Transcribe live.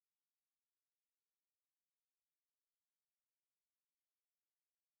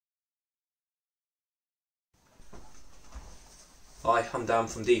Hi, I'm Dan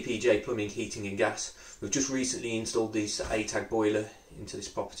from DPJ Plumbing, Heating and Gas. We've just recently installed this ATAG boiler into this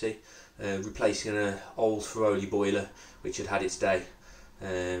property, replacing an old Ferroli boiler which had had its day,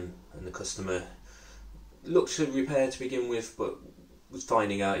 and the customer looked to repair to begin with, but was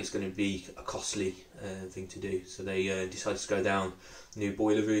finding out it's going to be a costly thing to do, so they decided to go down the new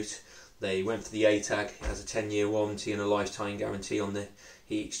boiler route. They went for the ATAG. It has a 10-year warranty and a lifetime guarantee on the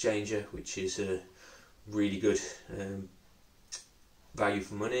heat exchanger, which is really good value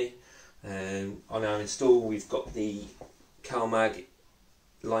for money. On our install, we've got the Calmag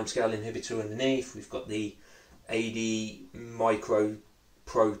Limescale Inhibitor underneath. We've got the Adey Micro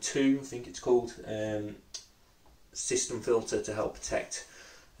Pro 2, I think it's called, system filter to help protect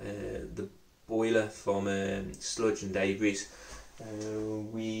the boiler from sludge and debris.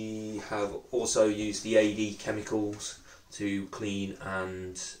 We have also used the Adey chemicals to clean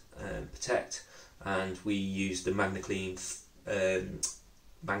and protect, and we use the MagnaCleanse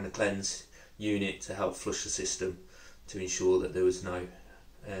unit to help flush the system to ensure that there was no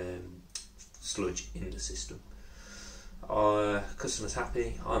sludge in the system. Our customer's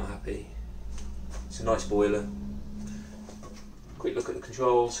happy, I'm happy. It's a nice boiler. Quick look at the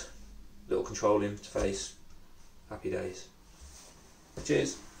controls, little control interface. Happy days.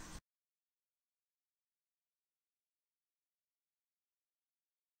 Cheers.